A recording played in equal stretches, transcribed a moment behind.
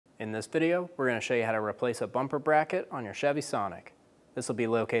In this video, we're going to show you how to replace a bumper bracket on your Chevy Sonic. This will be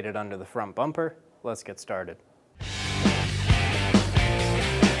located under the front bumper. Let's get started.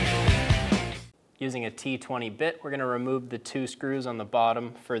 Using a T20 bit, we're going to remove the two screws on the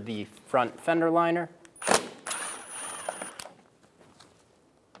bottom for the front fender liner.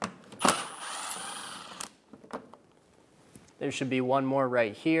 There should be one more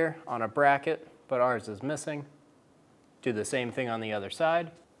right here on a bracket, but ours is missing. Do the same thing on the other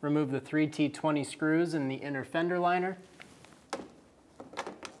side. Remove the three T20 screws in the inner fender liner.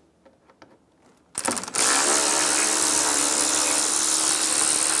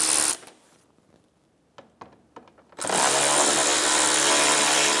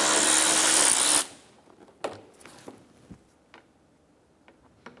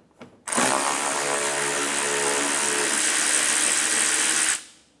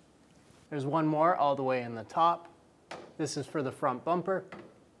 There's one more all the way in the top. This is for the front bumper.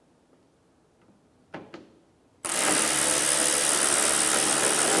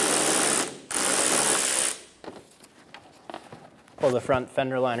 Pull the front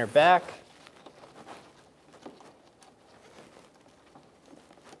fender liner back.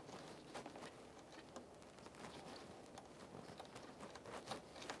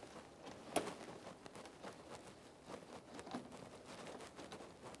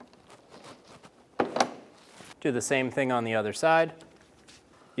 Do the same thing on the other side.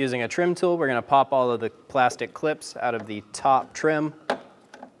 Using a trim tool, we're going to pop all of the plastic clips out of the top trim.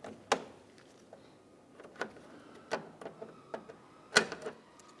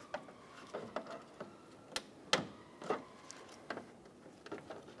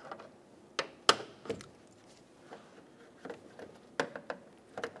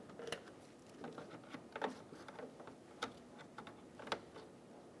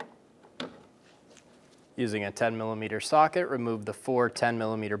 Using a 10mm socket, remove the four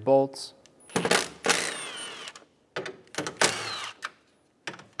 10mm bolts.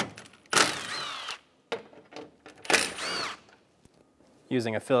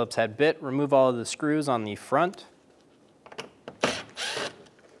 Using a Phillips head bit, remove all of the screws on the front.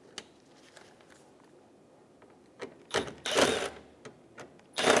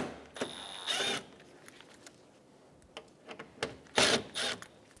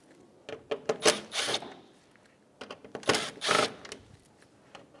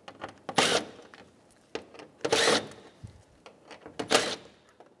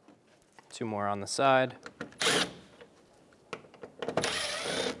 Two more on the side.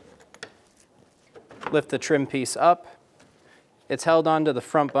 Lift the trim piece up. It's held onto the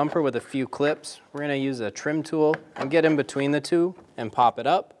front bumper with a few clips. We're going to use a trim tool and get in between the two and pop it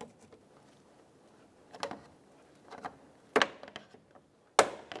up.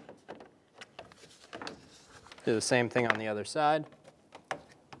 Do the same thing on the other side.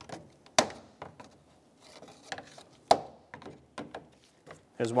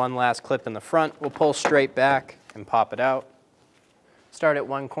 There's one last clip in the front. We'll pull straight back and pop it out. Start at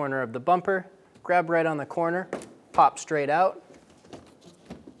one corner of the bumper, grab right on the corner, pop straight out.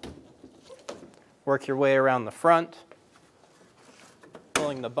 Work your way around the front,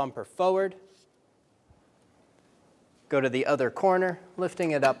 pulling the bumper forward. Go to the other corner,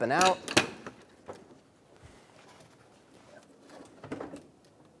 lifting it up and out.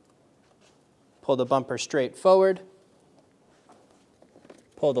 Pull the bumper straight forward.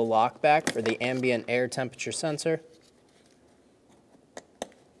 Pull the lock back for the ambient air temperature sensor.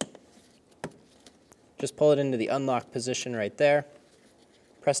 Just pull it into the unlock position right there.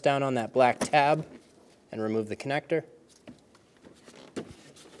 Press down on that black tab and remove the connector.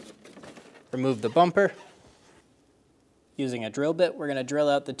 Remove the bumper. Using a drill bit, we're going to drill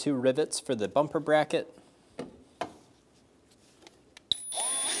out the two rivets for the bumper bracket.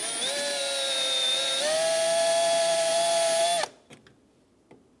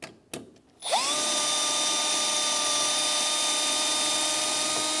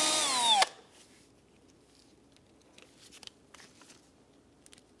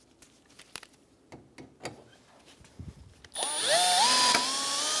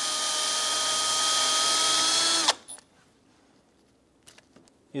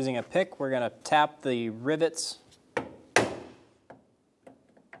 Using a pick, we're going to tap the rivets.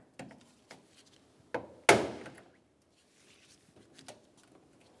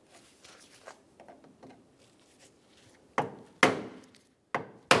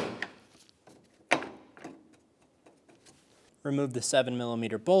 Remove the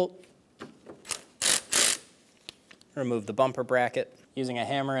 7mm bolt. Remove the bumper bracket. Using a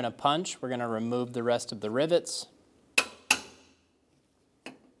hammer and a punch, we're going to remove the rest of the rivets.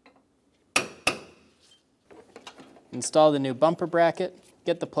 Install the new bumper bracket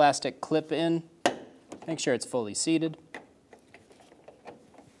Get the plastic clip in, make sure it's fully seated.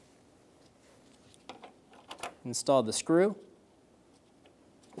 Install the screw.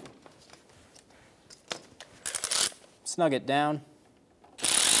 Snug it down.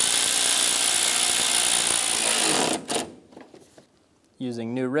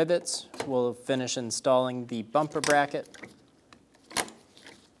 Using new rivets, we'll finish installing the bumper bracket.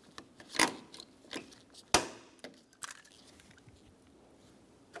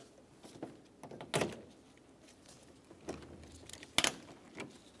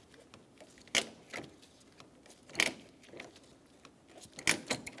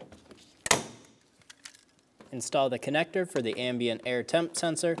 Install the connector for the ambient air temp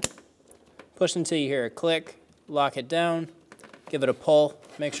sensor. Push until you hear a click, lock it down, give it a pull,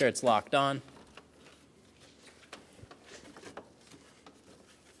 make sure it's locked on.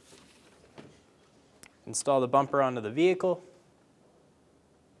 Install the bumper onto the vehicle.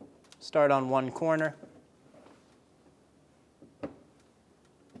 Start on one corner.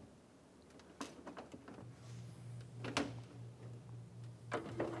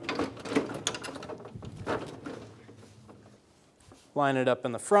 Line it up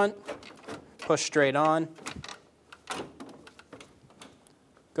in the front, push straight on.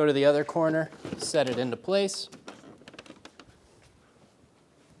 Go to the other corner, set it into place.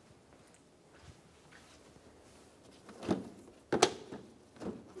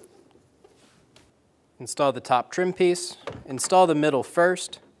 Install the top trim piece. Install the middle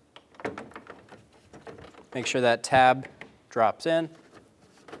first. Make sure that tab drops in.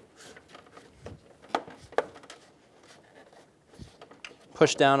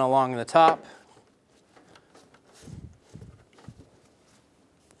 Push down along the top.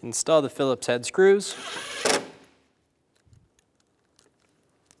 Install the Phillips head screws.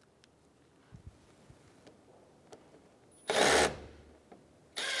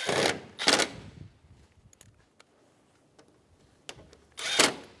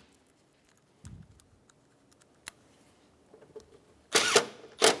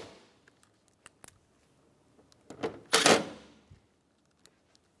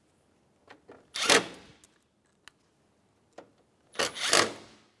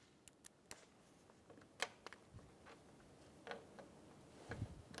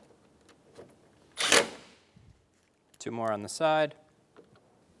 Two more on the side.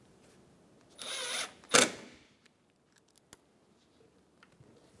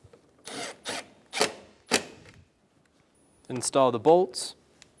 Install the bolts.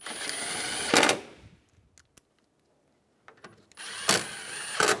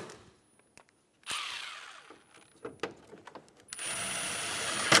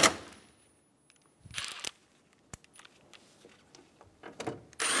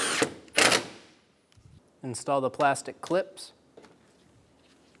 Install the plastic clips.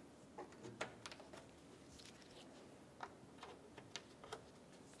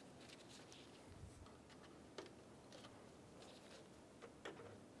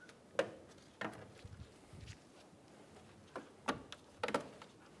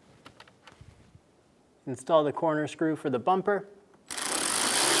 Install the corner screw for the bumper.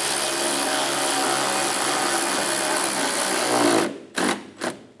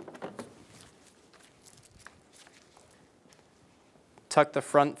 Tuck the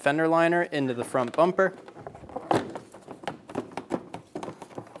front fender liner into the front bumper.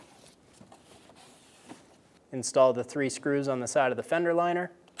 Install the 3 screws on the side of the fender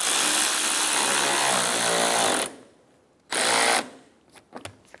liner.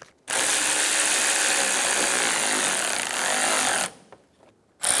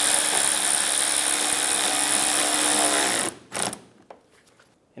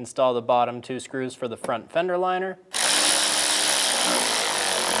 Install the bottom 2 screws for the front fender liner.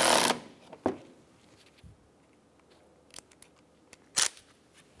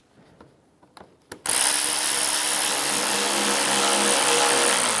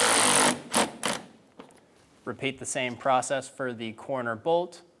 Repeat the same process for the corner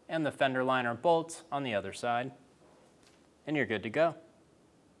bolt and the fender liner bolts on the other side, and you're good to go.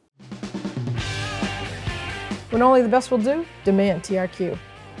 When only the best will do, demand TRQ.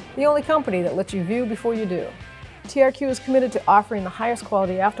 The only company that lets you view before you do. TRQ is committed to offering the highest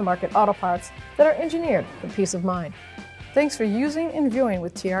quality aftermarket auto parts that are engineered for peace of mind. Thanks for using and viewing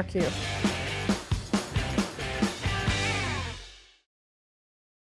with TRQ.